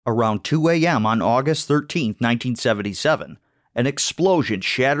Around 2 a.m. on August 13, 1977, an explosion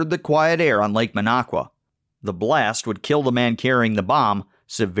shattered the quiet air on Lake Minocqua. The blast would kill the man carrying the bomb,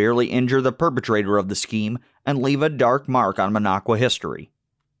 severely injure the perpetrator of the scheme, and leave a dark mark on Minocqua history.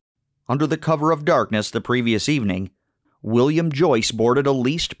 Under the cover of darkness the previous evening, William Joyce boarded a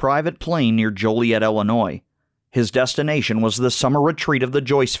leased private plane near Joliet, Illinois. His destination was the summer retreat of the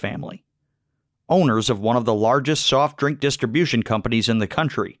Joyce family. Owners of one of the largest soft drink distribution companies in the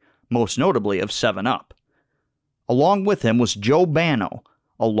country, most notably of 7-Up. Along with him was Joe Bano,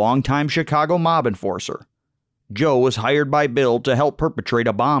 a longtime Chicago mob enforcer. Joe was hired by Bill to help perpetrate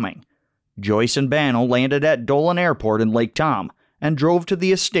a bombing. Joyce and Bano landed at Dolan Airport in Lake Tom and drove to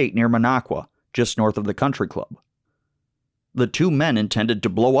the estate near Minocqua, just north of the country club. The two men intended to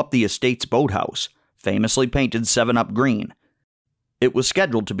blow up the estate's boathouse, famously painted 7-Up green. It was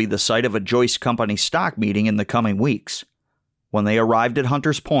scheduled to be the site of a Joyce Company stock meeting in the coming weeks. When they arrived at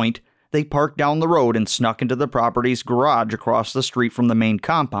Hunter's Point, they parked down the road and snuck into the property's garage across the street from the main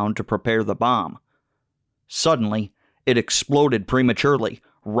compound to prepare the bomb. Suddenly, it exploded prematurely,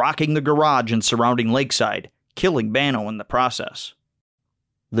 rocking the garage and surrounding lakeside, killing Bano in the process.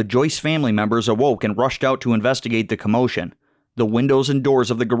 The Joyce family members awoke and rushed out to investigate the commotion. The windows and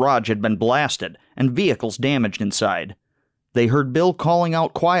doors of the garage had been blasted and vehicles damaged inside. They heard Bill calling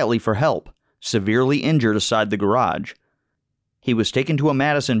out quietly for help, severely injured aside the garage. He was taken to a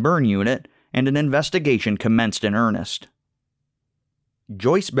Madison burn unit, and an investigation commenced in earnest.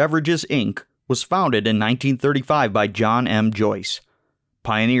 Joyce Beverages, Inc. was founded in 1935 by John M. Joyce.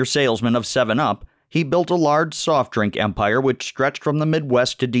 Pioneer salesman of 7-Up, he built a large soft drink empire which stretched from the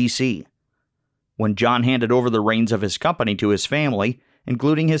Midwest to D.C. When John handed over the reins of his company to his family,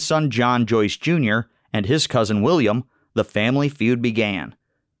 including his son John Joyce Jr. and his cousin William, the family feud began.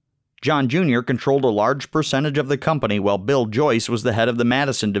 John Jr. controlled a large percentage of the company while Bill Joyce was the head of the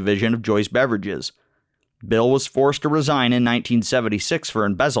Madison division of Joyce Beverages. Bill was forced to resign in 1976 for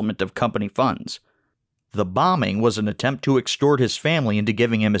embezzlement of company funds. The bombing was an attempt to extort his family into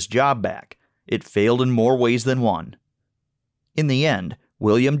giving him his job back. It failed in more ways than one. In the end,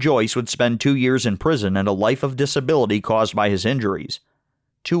 William Joyce would spend 2 years in prison and a life of disability caused by his injuries.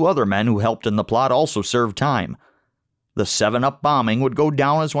 2 other men who helped in the plot also served time. The 7-Up bombing would go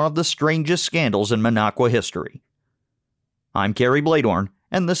down as one of the strangest scandals in Minocqua history. I'm Kerry Bladorn,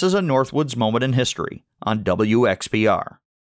 and this is a Northwoods Moment in History on WXPR.